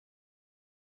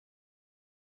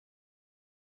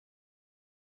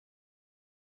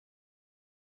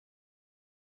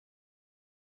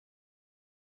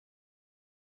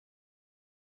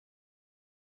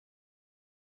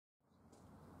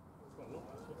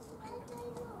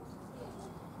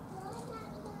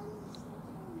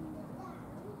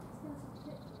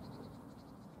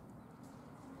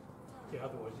Yeah,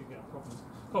 otherwise you get problems.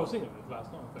 I was thinking of it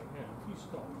last night, I think, yeah, if you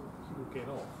stop, people get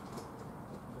off.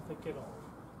 If they get off,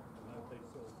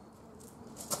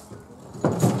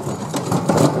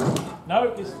 no,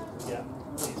 it's, yeah,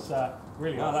 it's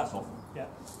really off. That's off. Yeah.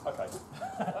 Okay.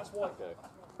 That's white there.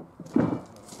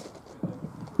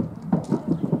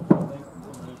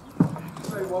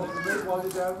 Say one for me while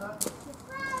you're down there.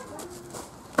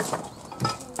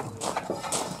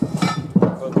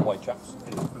 Further away, chaps.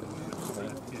 Yeah,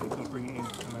 you've got to bring it in and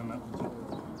then that one's off.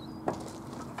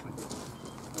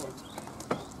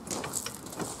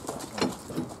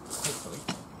 Hopefully,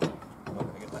 I'm not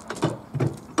going to get that.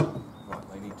 Right,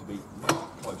 they need to be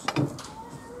close.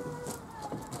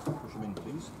 Push them in,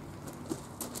 please.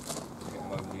 Get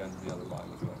them over the end of the other rail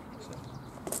as well.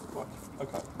 Right,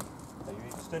 okay. Now you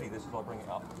need to steady this as I bring it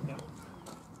up. Yeah.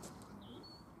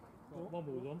 One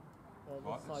ball's on.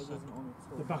 Right, side isn't on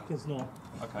at all. The back is not.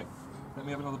 Okay. Let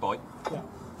me have another bite. Yeah.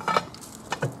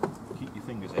 Keep your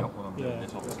fingers out when I'm doing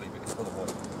this, obviously, because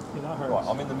otherwise. Yeah, that hurts. Right,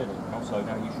 I'm in the middle now, so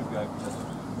now you should be able to.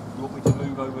 You want me to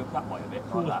move over that way a bit,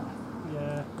 like that?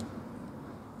 Yeah.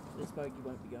 This boat you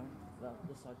won't be going.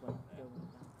 This side won't be going.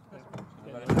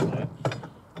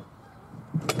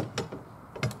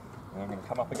 And I'm going to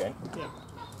come up again. Yeah.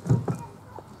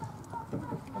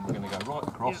 And we're going to go right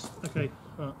across. Yeah. Okay.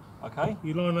 Right. Okay.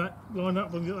 You line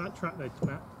up and get that track there,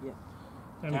 Matt. Yeah.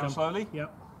 Down slowly. Yep.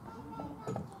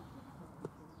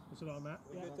 What's it like, Matt?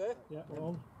 You good there? Yeah. We're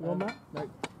on. You on, Matt? No. You're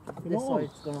This not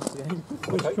side's gone off again.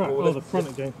 Which track? Oh, the front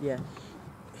again. Yeah.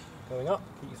 Going up.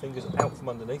 Keep your fingers out from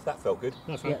underneath. That felt good.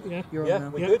 That's right. Yeah. You're Yeah, on now.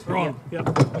 we're good? We're on. Yeah.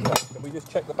 Okay. Can we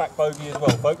just check the back bogey as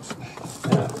well, folks?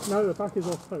 No, the back is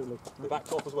off totally. The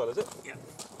back's off as well, is it? Yeah.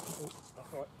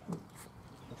 That's right.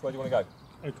 Which way do you want to go?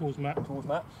 Go towards Matt. Towards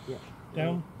Matt? Yeah.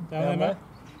 Down there, Matt.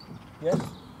 Yes?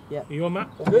 Yeah. Are you on, Matt?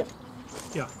 All good?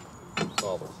 Yeah.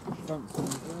 Marvellous. Front's on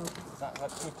as well.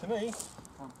 That's good to me.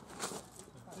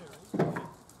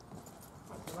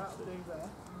 That'll do there.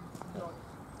 Right.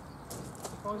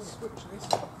 If I switch this,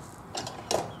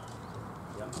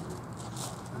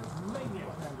 Maybe I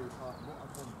can do what I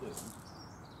want to do.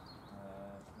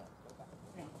 No, go back.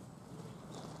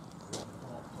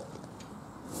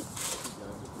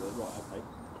 Right, okay.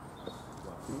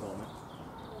 Right, keep on it.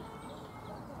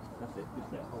 That's it, just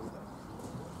let hold that.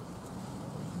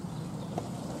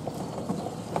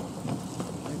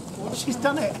 she's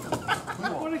done it.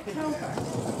 What a comeback.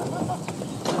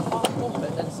 Half pop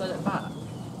it, then set it back.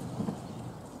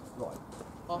 Right.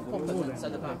 Half pop it, then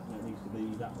set it back. It needs to be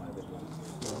that way a bit more.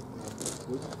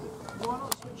 Why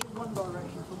not switch in one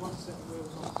direction for one set of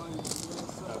wheels on both?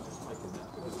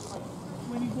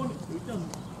 When you want it to, it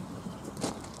doesn't.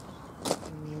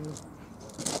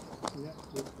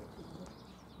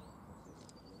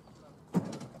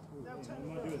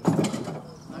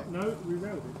 No, we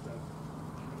railed it though.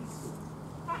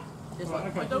 It's Right,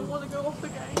 like, okay. I don't want to go off the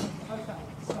game.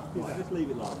 Right, just leave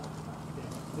it like that.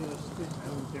 No, it's split.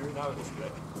 No, it's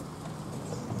split.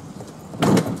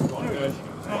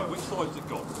 Right, which side's it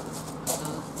gone?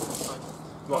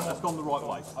 Right, that's gone the right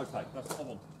way. Okay, that's what I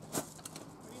wanted.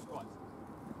 Right.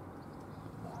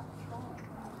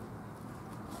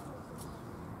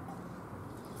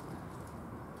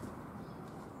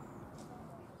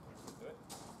 Do it.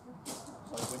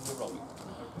 So when you're rolling.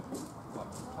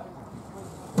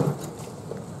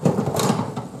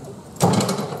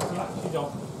 Yeah, she's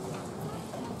on.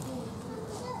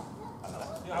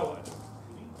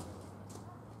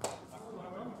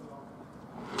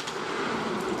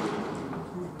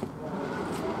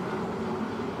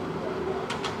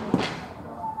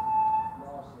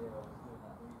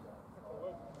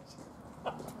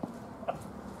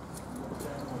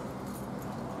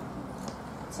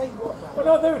 Tell you what, Oh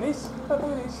no, there it is. Oh,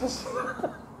 there it is.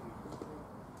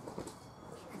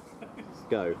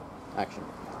 Go. Action.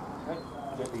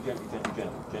 Gently, gently, gently,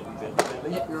 gently, gently, gently,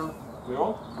 gently. Yep, you're on. We're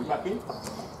on. We're back in.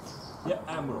 Yep,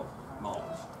 and we're on.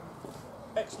 Marvellous.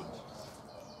 Excellent.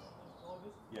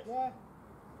 Yes. yeah.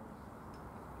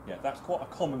 Yeah, that's quite a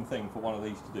common thing for one of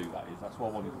these to do, that is. That's why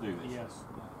I wanted to do this. Yes.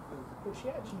 But she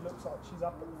actually looks like she's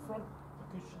up at the front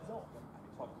because she's off.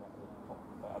 It's like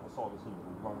at the side of the cylinder,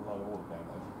 you run a load of oil down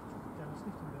those.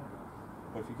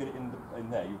 But if you get it in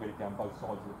there, you'll get it down both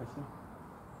sides of the piston.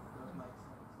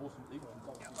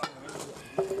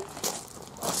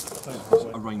 Awesome.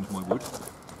 Arrange my wood.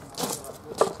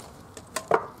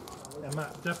 Yeah,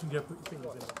 Matt, definitely go put your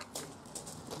fingers in.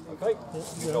 Okay.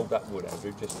 You hold that wood,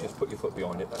 Andrew. Just put your foot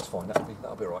behind it. That's fine.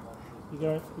 That'll be right. You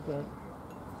going?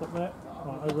 Stop there.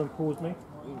 Right, over and pause me.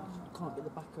 You can't get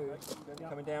the back over. Yep.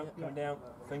 Coming down. Coming down.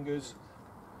 Fingers.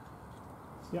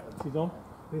 Yep, she's on.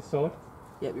 This side.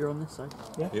 Yep, you're on this side.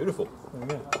 Yeah. Beautiful. There we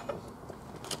go.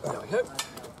 There we go.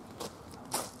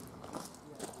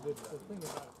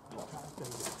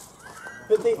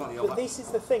 But this is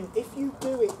the thing. If you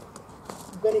do it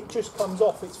when it just comes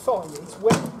off, it's fine. It's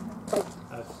when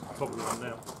That's probably on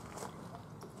now.